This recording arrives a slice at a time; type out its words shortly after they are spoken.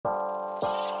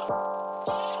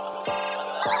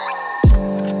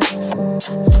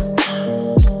Hey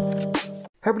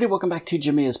everybody, welcome back to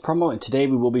Jimmy's Promo, and today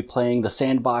we will be playing the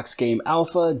Sandbox game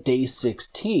Alpha Day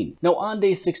 16. Now on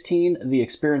Day 16, the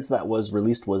experience that was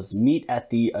released was Meet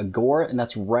at the Agora, and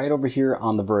that's right over here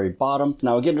on the very bottom.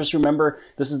 Now again, just remember,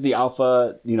 this is the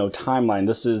Alpha, timeline.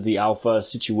 This is the Alpha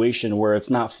situation where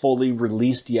it's not fully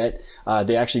released yet.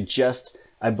 They actually just,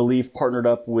 I believe, partnered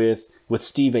up with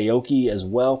Steve Aoki as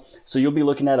well. So you'll be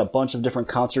looking at a bunch of different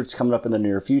concerts coming up in the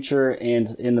near future.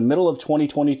 And in the middle of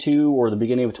 2022 or the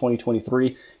beginning of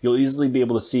 2023, you'll easily be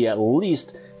able to see at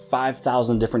least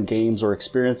 5,000 different games or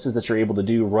experiences that you're able to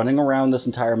do running around this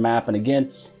entire map. And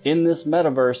again, in this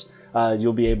metaverse,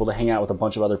 you'll be able to hang out with a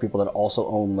bunch of other people that also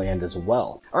own land as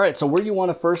well. All right, so where you want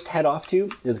to first head off to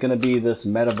is going to be this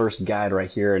metaverse guide right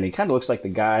here. And he kind of looks like the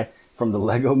guy from the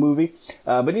Lego movie.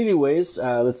 But anyways,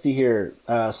 let's see here.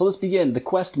 So let's begin. The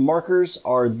quest markers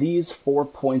are these 4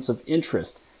 points of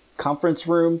interest: conference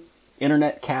room,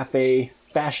 internet cafe,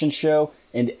 fashion show,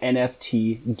 and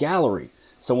NFT gallery.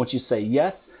 So once you say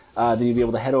yes, then you'll be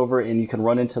able to head over and you can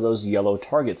run into those yellow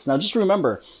targets. Now just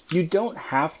remember, you don't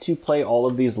have to play all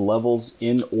of these levels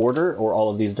in order or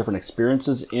all of these different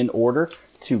experiences in order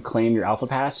to claim your Alpha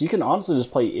Pass. You can honestly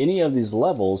just play any of these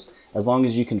levels as long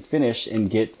as you can finish and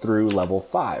get through level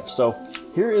 5. So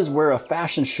here is where a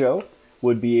fashion show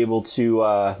would be able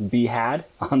to be had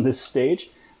on this stage.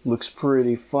 Looks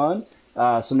pretty fun.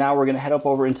 So now we're going to head up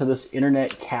over into this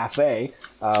internet cafe,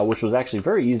 which was actually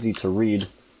very easy to read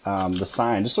the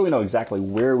sign, just so we know exactly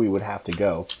where we would have to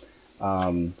go.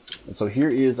 And so here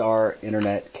is our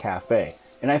internet cafe.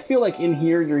 And I feel like in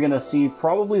here you're going to see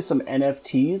probably some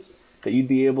NFTs that you'd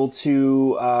be able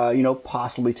to,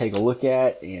 possibly take a look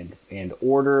at and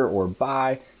order or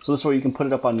buy. So this way you can put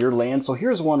it up on your land. So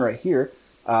here's one right here.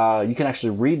 You can actually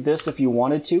read this if you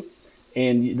wanted to.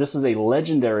 And this is a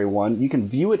legendary one. You can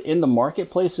view it in the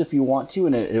marketplace if you want to,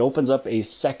 and it opens up a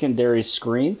secondary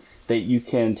screen that you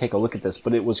can take a look at this.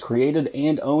 But it was created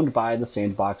and owned by the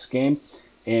Sandbox game.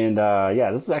 And yeah,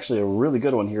 this is actually a really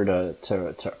good one here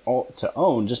to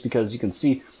own, just because you can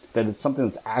see that it's something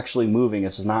that's actually moving.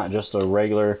 It's not just a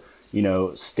regular,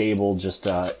 stable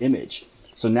image.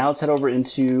 So now let's head over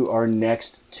into our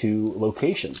next 2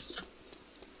 locations.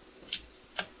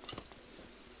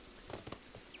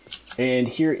 And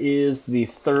here is the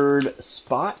 3rd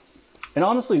spot. And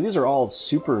honestly, these are all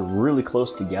really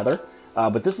close together.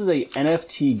 But this is a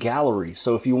NFT gallery.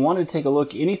 So if you want to take a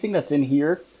look, anything that's in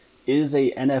here is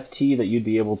a NFT that you'd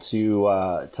be able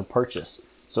to purchase.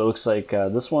 So it looks like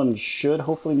this one should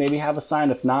hopefully maybe have a sign.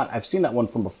 If not, I've seen that one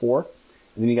from before.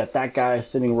 And then you got that guy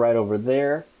sitting right over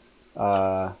there.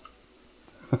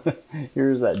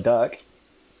 Here's that duck.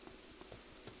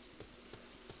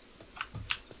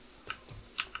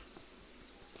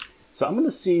 So I'm going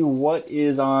to see what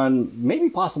is on maybe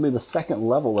possibly the 2nd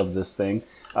level of this thing.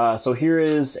 So here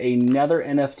is another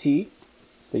NFT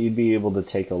that you'd be able to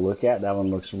take a look at. That one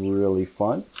looks really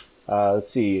fun. Let's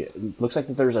see, it looks like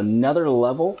that there's another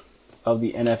level of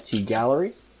the NFT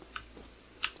gallery.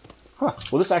 Well,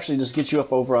 this actually just gets you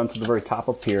up over onto the very top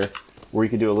up here, where you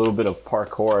can do a little bit of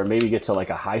parkour and maybe get to like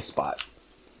a high spot.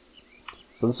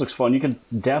 So this looks fun. You can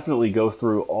definitely go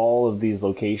through all of these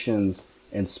locations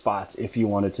and spots if you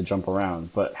wanted to jump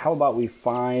around. But how about we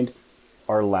find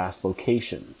our last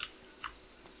location?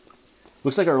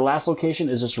 Looks like our last location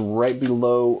is just right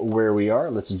below where we are.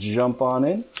 Let's jump on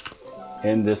in.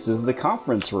 And this is the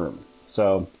conference room.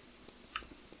 So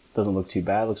doesn't look too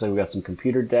bad. Looks like we got some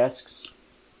computer desks.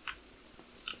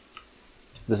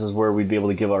 This is where we'd be able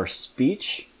to give our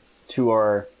speech to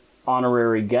our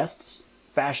honorary guests.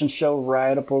 Fashion show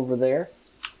right up over there.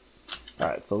 All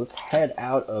right, so let's head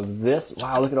out of this.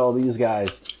 Wow, look at all these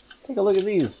guys. Take a look at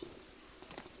these.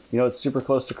 It's super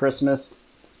close to Christmas.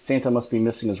 Santa must be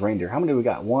missing his reindeer. How many do we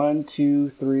got? 1, 2,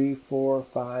 3, 4,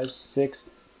 5, 6,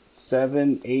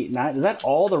 7, 8, 9. Is that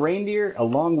all the reindeer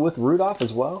along with Rudolph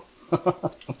as well?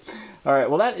 All right,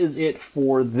 well, that is it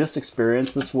for this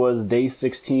experience. This was day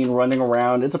 16 running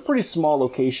around. It's a pretty small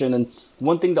location. And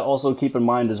one thing to also keep in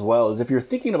mind as well is if you're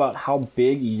thinking about how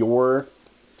big your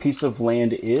piece of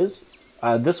land is,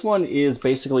 this one is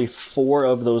basically 4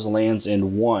 of those lands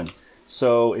in one.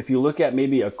 So if you look at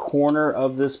maybe a corner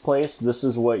of this place, this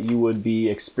is what you would be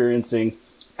experiencing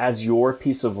as your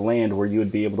piece of land where you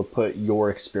would be able to put your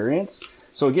experience.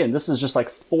 So again, this is just like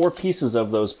 4 pieces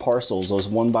of those parcels, those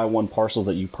 1-by-1 parcels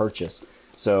that you purchase.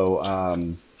 So,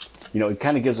 it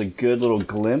kind of gives a good little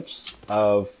glimpse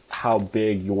of how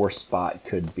big your spot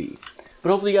could be. But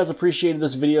hopefully you guys appreciated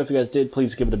this video. If you guys did,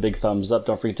 please give it a big thumbs up.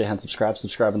 Don't forget to hit subscribe.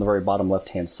 Subscribe on the very bottom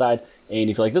left-hand side. And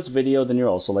if you like this video, then you'll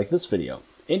also like this video.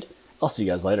 And I'll see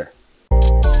you guys later.